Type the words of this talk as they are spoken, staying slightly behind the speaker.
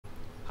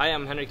Hi,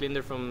 I'm Henrik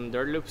Linder from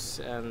Loops,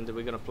 and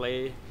we're gonna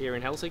play here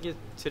in Helsinki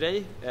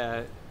today.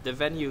 The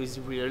venue is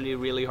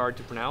really hard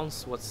to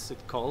pronounce. What's it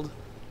called?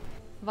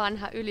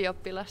 Vanhalla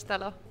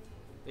Ylioppilastalolla.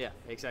 Yeah,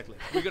 exactly.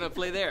 We're gonna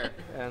play there,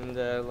 and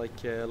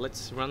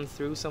let's run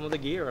through some of the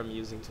gear I'm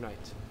using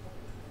tonight.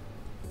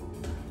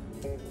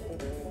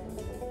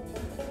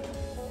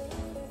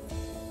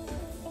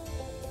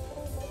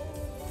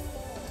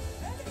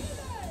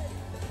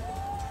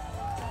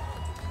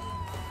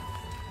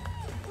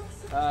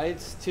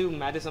 It's two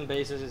Madison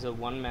bases. It's a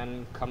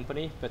one-man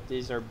company, but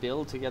these are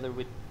built together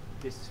with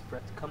this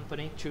fret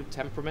company, True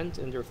Temperament,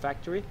 in their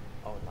factory.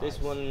 Oh, nice. This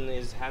one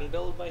is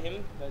hand-built by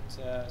him, but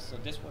so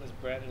this one is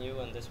brand new,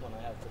 and this one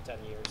I have for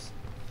 10 years.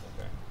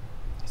 Okay.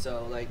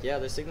 So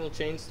the signal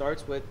chain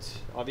starts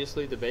with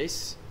obviously the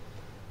bass.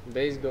 The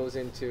bass goes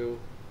into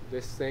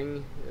this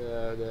thing,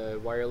 the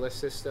wireless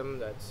system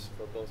that's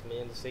for both me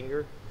and the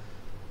singer,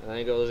 and then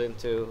it goes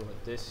into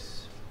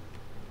this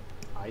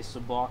ISO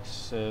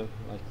box,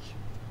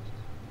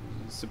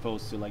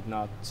 supposed to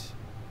not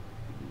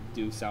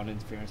do sound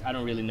interference. I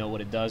don't really know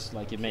what it does.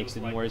 It makes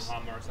it more.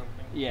 Hum or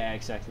something. Yeah,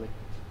 exactly.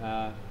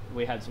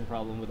 We had some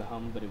problem with the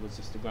hum, but it was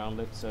just the ground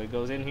lift. So it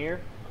goes in here,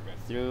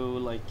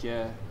 through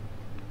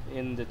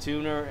in the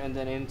tuner, and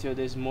then into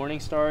this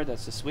Morningstar.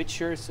 That's a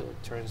switcher, so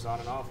it turns on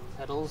and off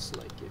pedals.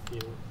 If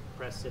you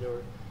press it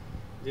or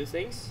do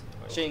things.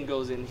 Chain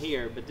goes in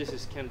here, but this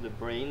is kind of the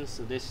brain,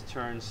 so this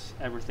turns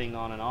everything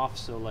on and off.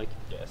 So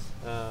yes.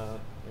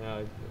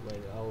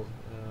 Wait, I'll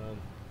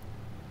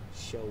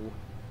show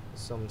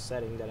some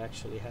setting that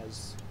actually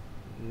has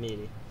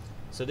MIDI.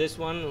 So this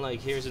one,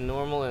 here's a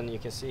normal, and you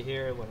can see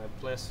here when I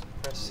press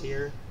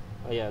here,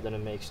 oh yeah, then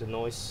it makes the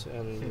noise,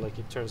 and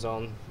it turns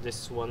on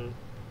this one,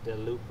 the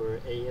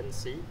looper A and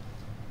C,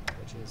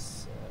 which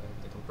is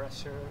the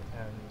compressor,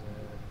 and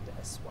the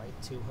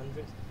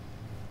SY200.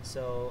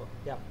 So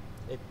yeah,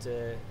 it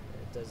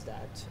does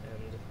that,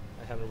 and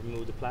I haven't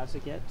removed the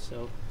plastic yet.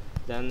 So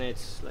then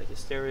it's a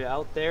stereo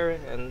out there,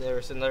 and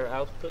there's another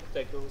output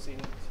that goes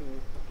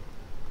into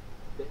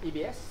the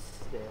EBS,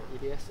 the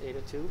EBS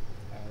 802,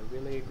 a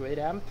really great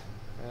amp,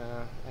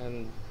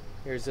 and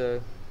here's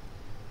a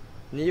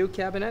Neo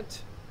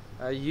cabinet.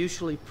 I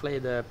usually play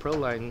the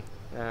Proline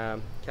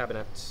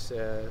cabinets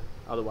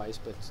otherwise,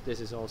 but this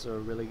is also a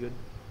really good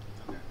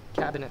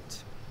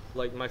cabinet.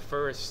 My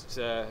first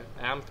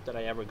amp that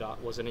I ever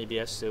got was an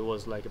EBS. It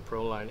was a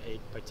Proline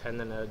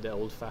 8x10 and the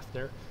old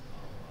Fafner.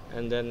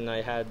 And then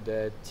I had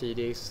the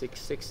TD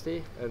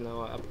 660, and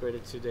now I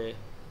upgraded to the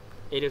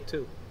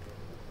 802.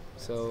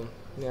 So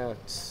yeah,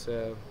 it's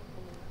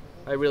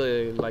I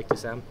really like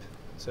this amp.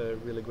 It's a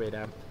really great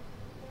amp.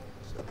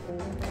 So.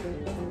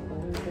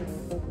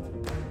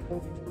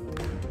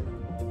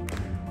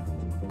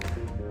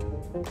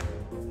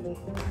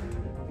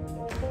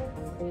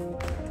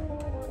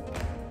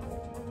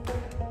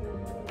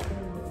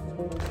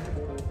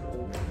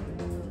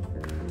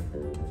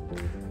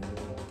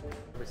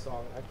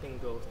 Song I can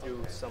go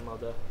through some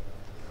other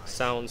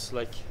sounds.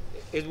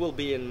 It will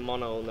be in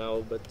mono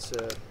now, but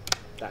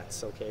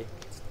that's okay.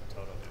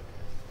 Totally okay.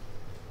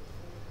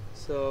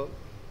 So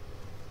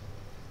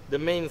the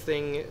main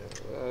thing,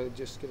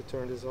 just gonna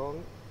turn this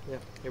on.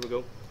 Yeah, here we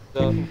go.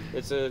 So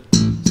it's a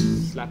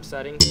slap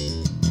setting.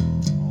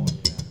 Oh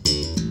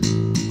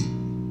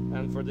yeah.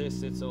 And for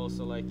this, it's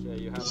also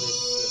you have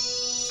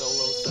this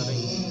solo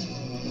setting.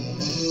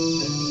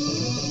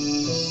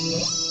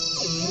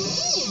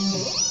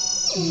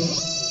 So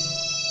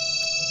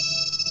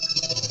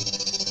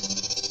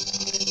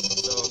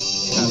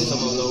it has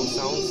some of those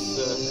sounds,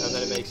 and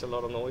then it makes a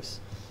lot of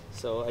noise.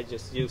 So I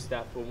just use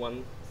that for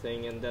one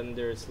thing, and then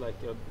there's I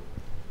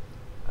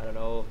don't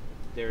know,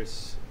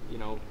 there's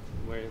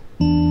where it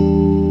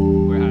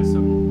has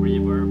some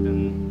reverb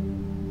and.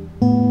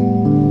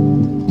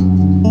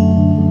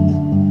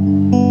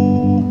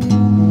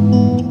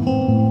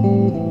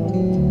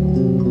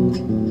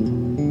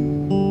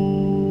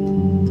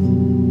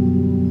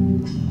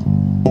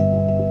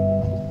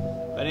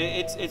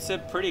 It's a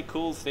pretty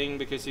cool thing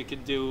because you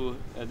could do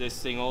this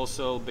thing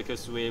also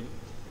because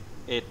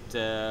it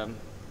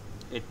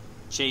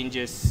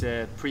changes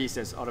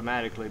presets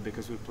automatically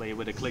because we play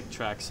with a click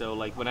track. So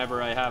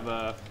whenever I have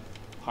a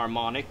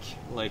harmonic,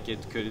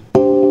 it could,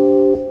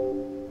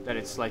 that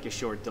it's a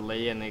short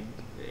delay, and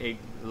it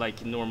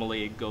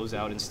normally it goes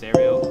out in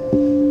stereo,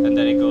 and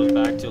then it goes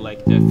back to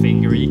the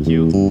finger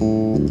EQ.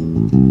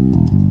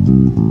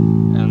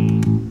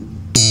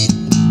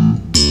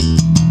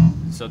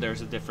 So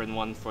there's a different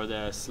one for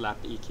the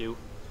slap EQ,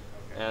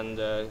 and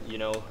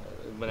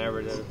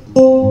whenever then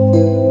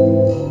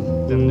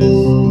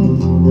there's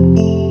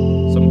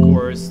some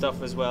chorus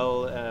stuff as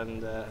well,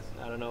 and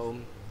I don't know,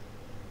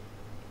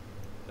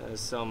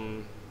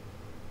 some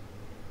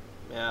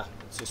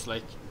it's just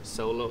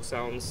solo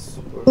sounds.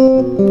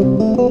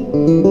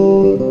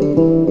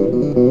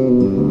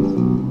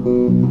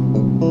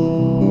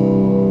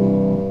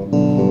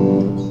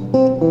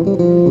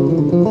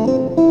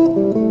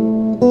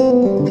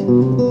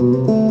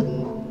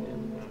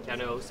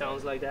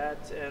 Sounds like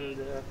that, and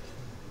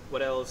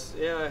what else?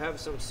 Yeah, I have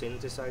some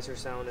synthesizer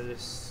sound in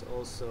this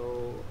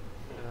also.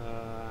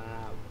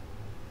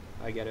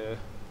 I gotta.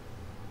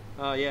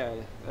 Oh yeah,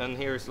 and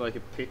here's like a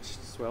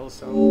pitched swell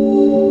sound.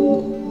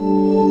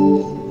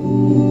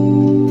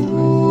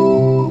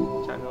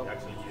 Kind of. You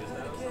actually use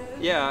that or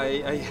something? Yeah,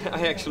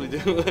 I actually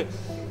do.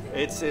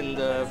 It's in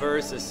the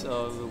verses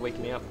of "Wake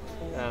Me Up,"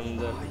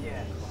 and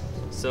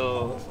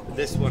so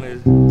this one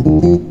is.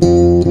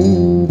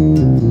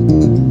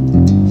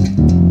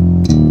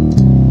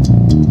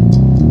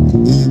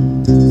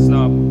 It's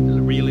not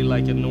really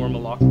like a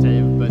normal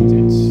octave, but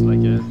it's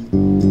like a.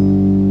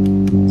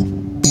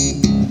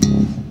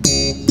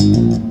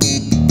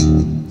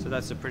 So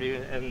that's a pretty,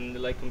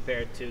 and like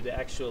compared to the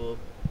actual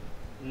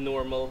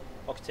normal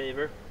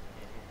octaver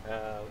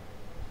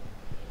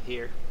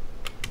here.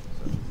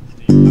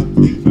 Do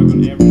you talk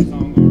on every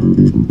song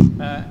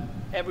or?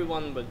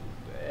 Everyone, but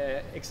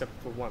except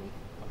for one,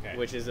 Okay.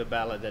 which is a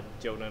ballad that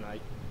Jonah and I.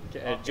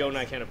 Okay.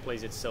 Jonah kind of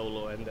plays it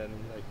solo, and then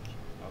like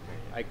Okay.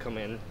 I come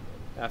in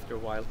after a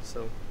while.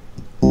 So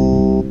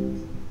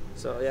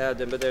yeah,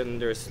 but then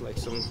there's like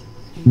some like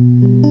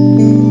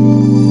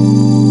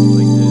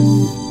this.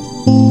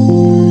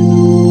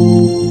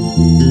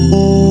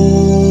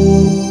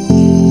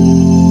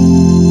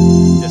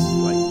 Just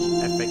like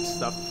epic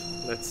stuff.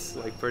 That's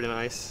like pretty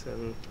nice.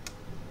 And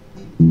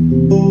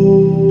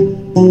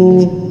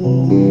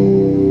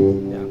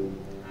yeah,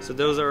 so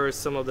those are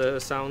some of the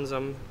sounds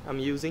I'm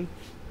using.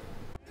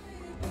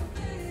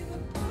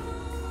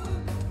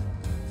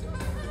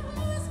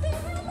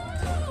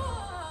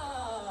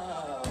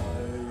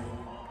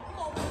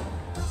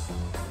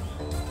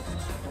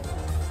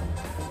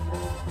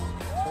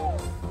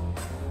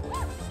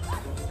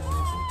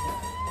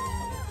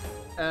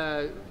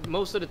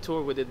 Most of the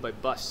tour we did by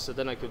bus, so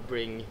then I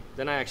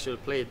actually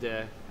played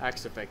the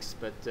Axe effects,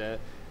 but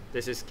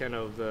this is kind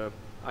of,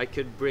 I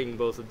could bring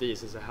both of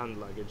these as a hand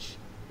luggage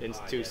in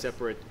two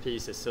separate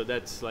pieces, so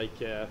that's like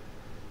the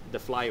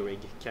fly rig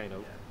kind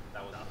of.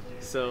 That was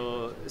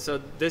So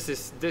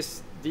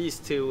these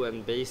two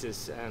and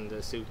basses and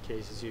the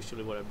suitcase is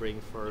usually what I bring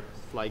for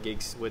fly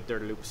gigs with their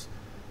loops,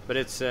 but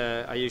it's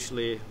I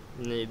usually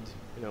need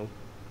a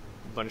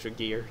bunch of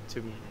gear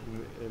to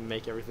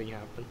make everything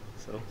happen.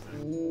 So.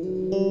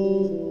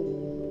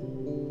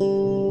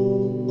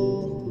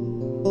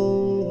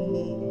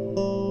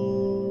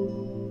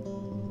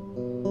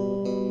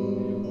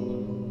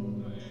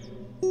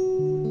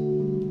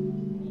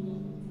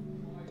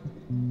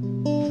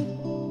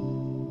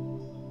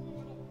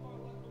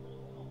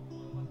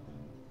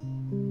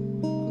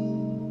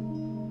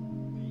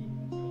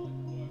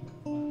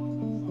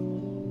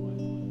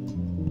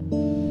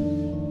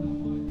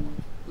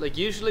 Like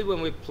usually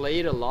when we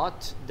played a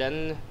lot,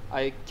 then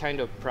I kind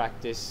of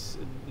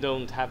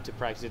don't have to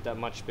practice it that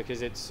much,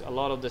 because a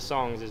lot of the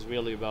songs is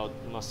really about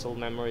muscle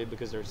memory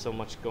because there's so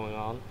much going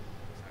on.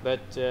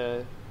 But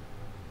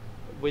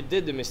we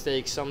did the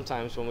mistake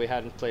sometimes when we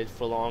hadn't played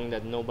for long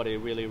that nobody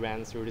really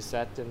ran through the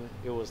set, and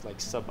it was like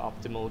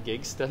suboptimal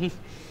gigs then.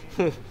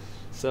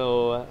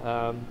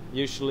 So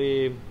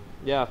usually,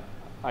 yeah,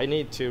 I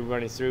need to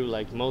run it through.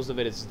 Like most of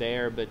it is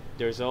there, but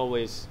there's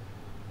always,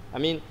 I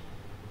mean,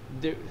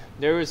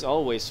 there is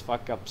always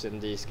fuck ups in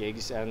these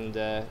gigs, and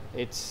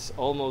it's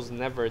almost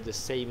never the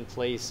same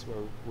place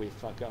where we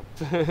fuck up.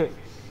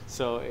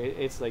 So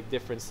it's like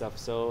different stuff.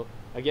 So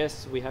I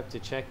guess we have to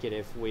check it.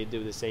 If we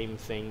do the same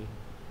thing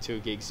 2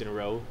 gigs in a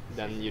row,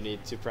 then you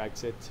need to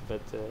practice it.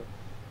 But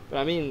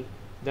I mean,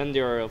 then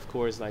there are of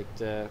course like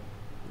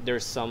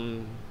there's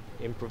some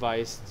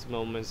improvised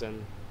moments,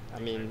 and I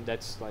mean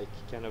that's like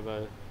kind of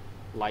a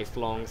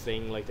lifelong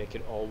thing. Like they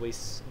could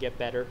always get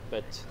better,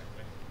 but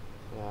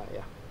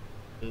yeah.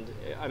 And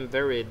I'm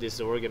very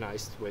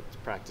disorganized with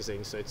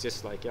practicing, so it's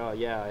just like, oh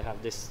yeah, I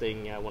have this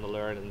thing I want to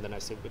learn, and then I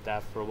sit with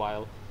that for a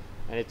while,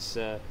 and it's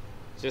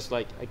just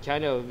like I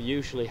kind of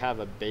usually have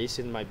a bass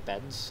in my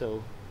bed,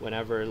 so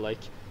whenever like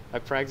I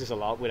practice a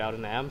lot without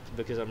an amp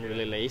because I'm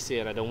really lazy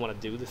and I don't want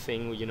to do the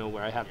thing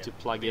where I have to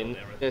plug in.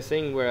 The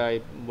thing where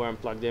I'm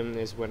plugged in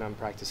is when I'm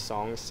practice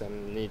songs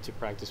and need to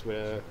practice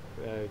with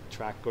a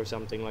track or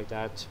something like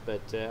that,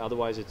 but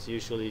otherwise it's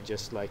usually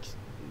just like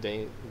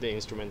the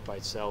instrument by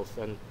itself.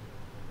 And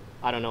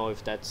I don't know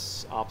if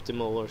that's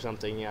optimal or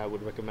something I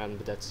would recommend,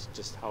 but that's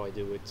just how I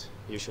do it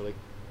usually.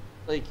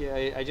 Like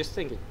I just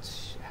think it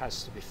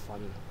has to be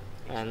fun,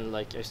 and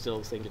like I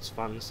still think it's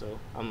fun, so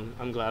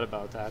I'm glad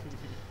about that.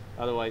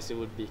 Otherwise it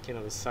would be kind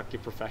of a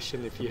sucky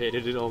profession if you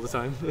hated it all the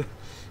time.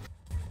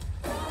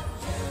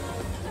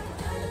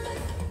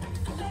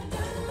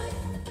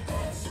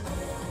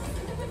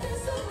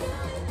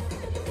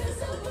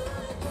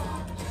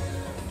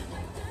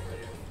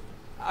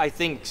 I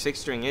think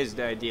 6-string is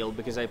the ideal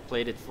because I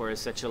played it for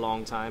such a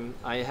long time.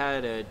 I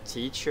had a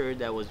teacher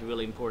that was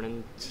really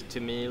important to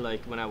me,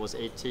 like when I was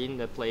 18,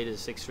 that played a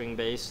 6-string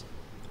bass,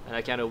 and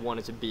I kind of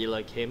wanted to be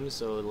like him,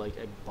 so like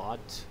I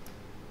bought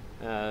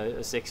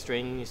a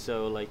 6-string,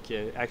 so like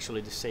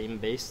actually the same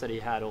bass that he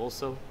had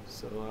also,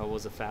 so I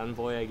was a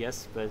fanboy, I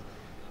guess. But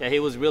yeah,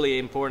 he was really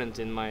important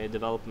in my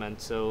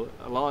development. So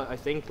I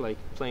think like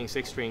playing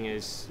 6-string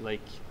is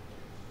like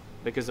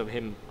because of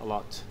him a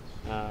lot.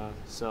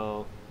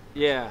 So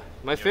yeah,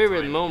 my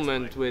favorite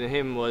moment with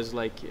him was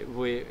like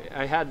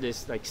I had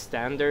this like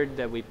standard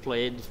that we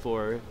played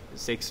for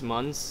 6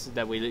 months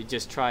that we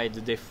just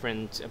tried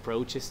different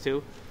approaches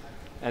to,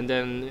 and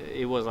then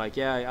it was like,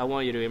 yeah, I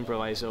want you to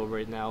improvise over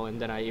it now, and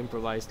then I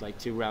improvised like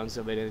 2 rounds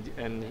of it,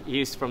 and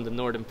he's from the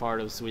northern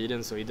part of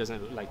Sweden, so he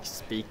doesn't like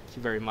speak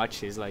very much.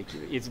 He's like,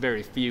 it's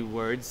very few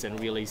words and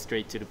really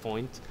straight to the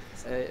point.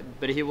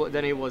 But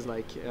then he was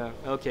like,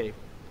 okay,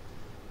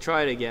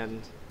 try it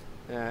again.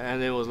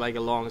 And it was like a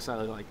long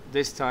silence, like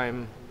this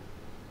time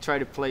try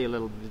to play a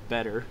little bit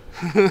better.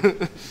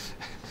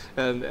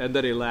 and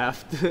then he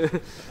laughed.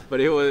 But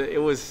it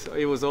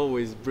was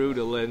always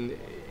brutal, and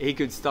he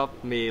could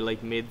stop me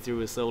like mid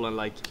through a solo and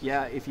like,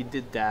 yeah, if you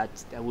did that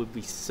would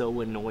be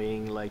so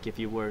annoying, like if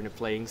you were in a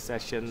playing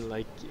session,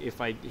 like if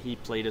he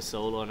played a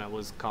solo and I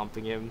was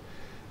comping him,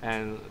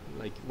 and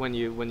like when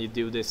you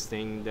do this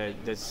thing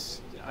that's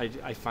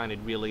I find it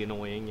really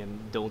annoying,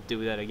 and don't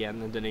do that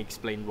again. And then he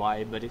explained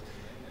why, but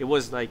it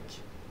was like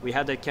we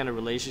had that kind of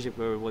relationship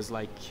where it was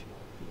like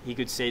he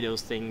could say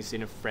those things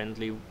in a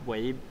friendly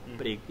way,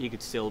 but he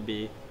could still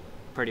be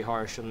pretty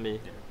harsh on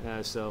me.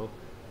 So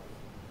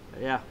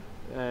yeah,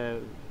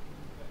 I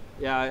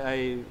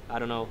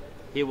don't know.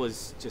 He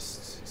was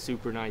just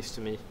super nice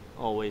to me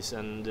always,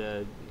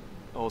 and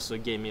also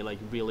gave me like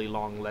really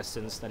long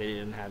lessons that I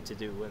didn't have to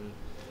do. And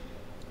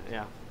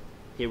yeah,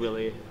 he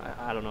really,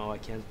 I don't know, I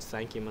can't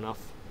thank him enough.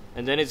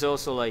 And then it's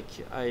also like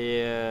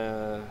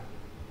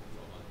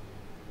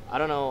I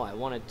don't know, I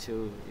wanted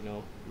to,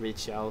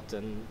 reach out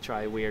and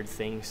try weird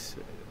things.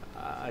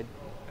 I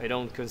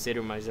don't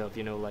consider myself,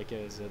 like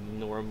as a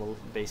normal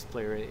bass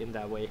player in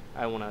that way.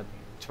 I want to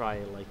try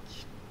like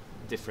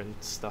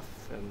different stuff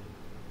and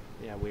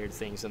weird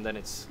things, and then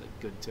it's like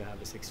good to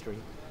have a 6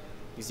 string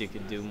because you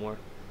could do more.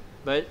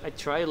 But I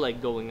tried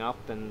like going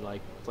up and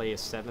like play a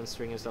 7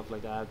 string and stuff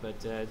like that, but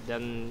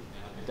then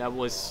that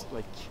was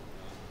like,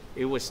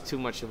 it was too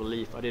much of a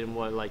leap. I didn't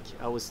want, like,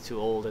 I was too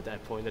old at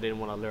that point. I didn't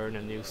want to learn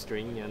a new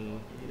string,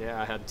 and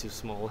I had 2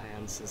 small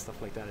hands and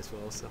stuff like that as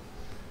well. So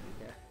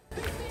yeah.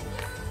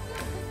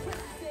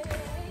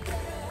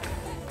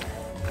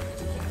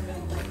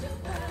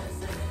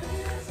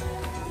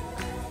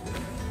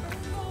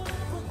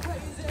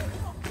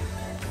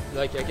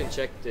 Like I can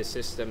check the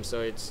system,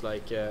 so it's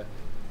like I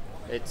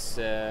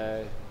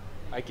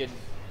could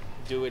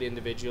do it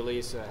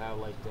individually. So I have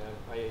like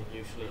I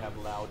usually have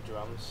loud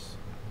drums.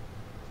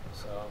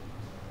 So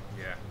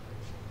Yeah.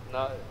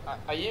 now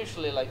I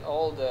usually like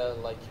all the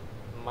like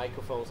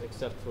microphones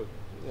except for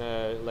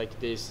like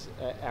these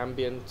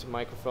ambient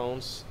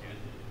microphones.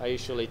 I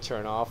usually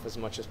turn off as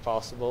much as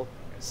possible.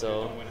 So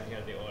you don't want to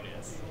hear the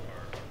audience.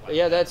 Or, like,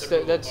 yeah, that's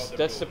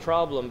the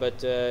problem.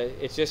 But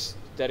it's just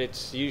that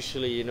it's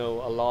usually a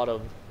lot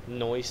of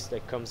noise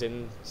that comes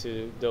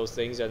into those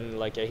things, and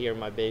like I hear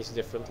my bass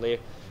differently.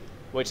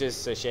 Which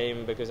is a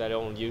shame because I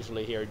don't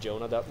usually hear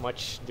Jonah that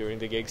much during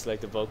the gigs,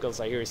 like the vocals.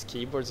 I hear his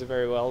keyboards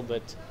very well,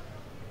 but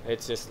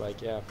it's just like,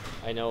 yeah,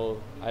 I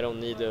know I don't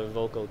need the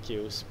vocal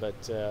cues, but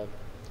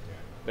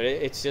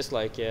it's just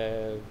like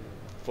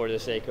for the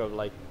sake of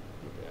like,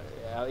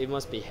 it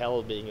must be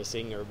hell being a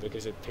singer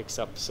because it picks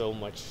up so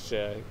much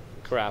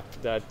crap,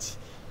 that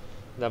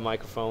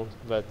microphone.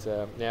 But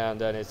and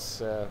then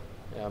it's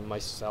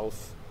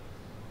myself.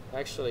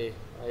 Actually,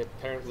 I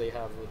apparently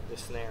have the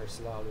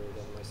snares louder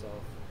than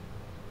myself.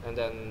 And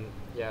then,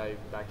 I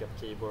back up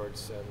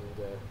keyboards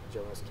and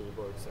Jonah's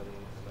keyboards and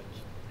like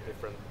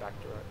different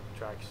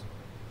tracks.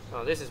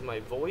 Now this is my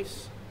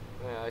voice.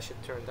 I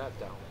should turn that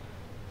down.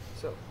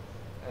 So,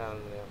 and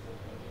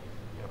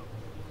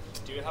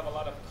Do you have a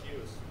lot of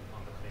cues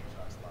on the click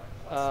tracks?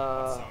 Like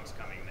what song's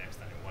coming next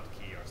and in what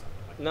key or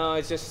something like that? No,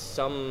 it's just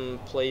some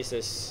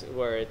places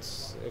where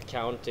it's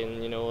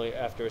counting,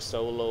 after a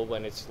solo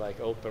when it's like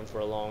open for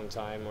a long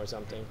time or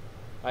something.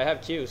 I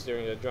have cues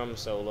during the drum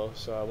solo,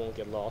 so I won't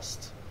get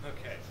lost.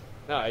 Okay.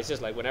 No, it's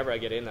just like whenever I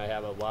get in, I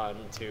have a 1,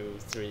 2,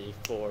 3,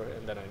 4,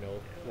 and then I know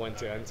when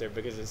to enter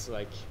because it's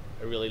like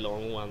a really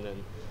long one,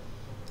 and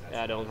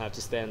I don't have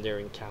to stand there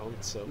and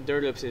count. So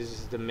Dirt Loops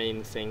is the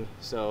main thing.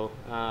 So,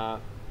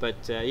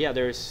 but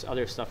there's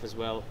other stuff as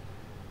well.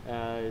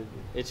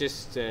 It's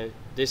just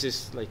this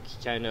is like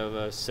kind of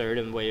a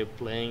certain way of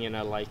playing, and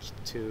I like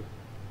to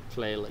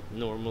play like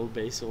normal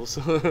bass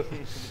also.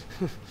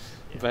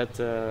 But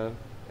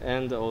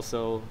and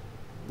also,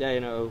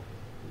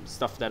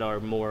 stuff that are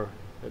more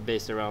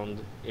based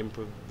around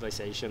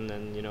improvisation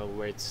and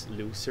where it's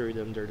looser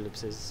than Dirt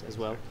Loops is as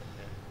well.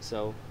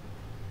 So,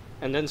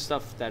 and then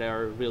stuff that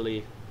are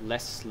really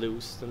less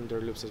loose than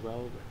Dirt Loops as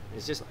well.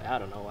 It's just, I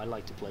don't know, I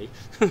like to play.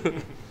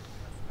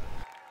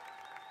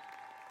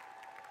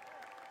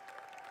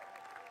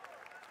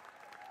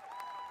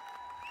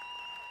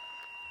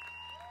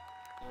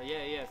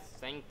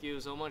 Thank you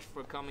so much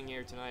for coming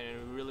here tonight,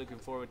 and I'm really looking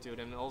forward to it.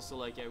 And also,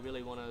 like, I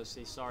really want to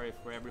say sorry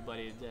for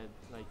everybody that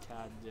like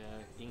had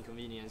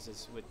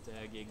inconveniences with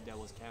the gig that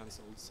was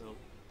cancelled. So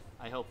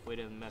I hope we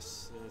didn't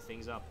mess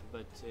things up.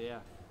 But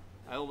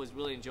I always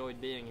really enjoyed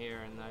being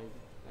here, and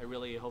I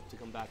really hope to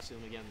come back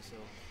soon again. So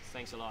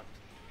thanks a lot.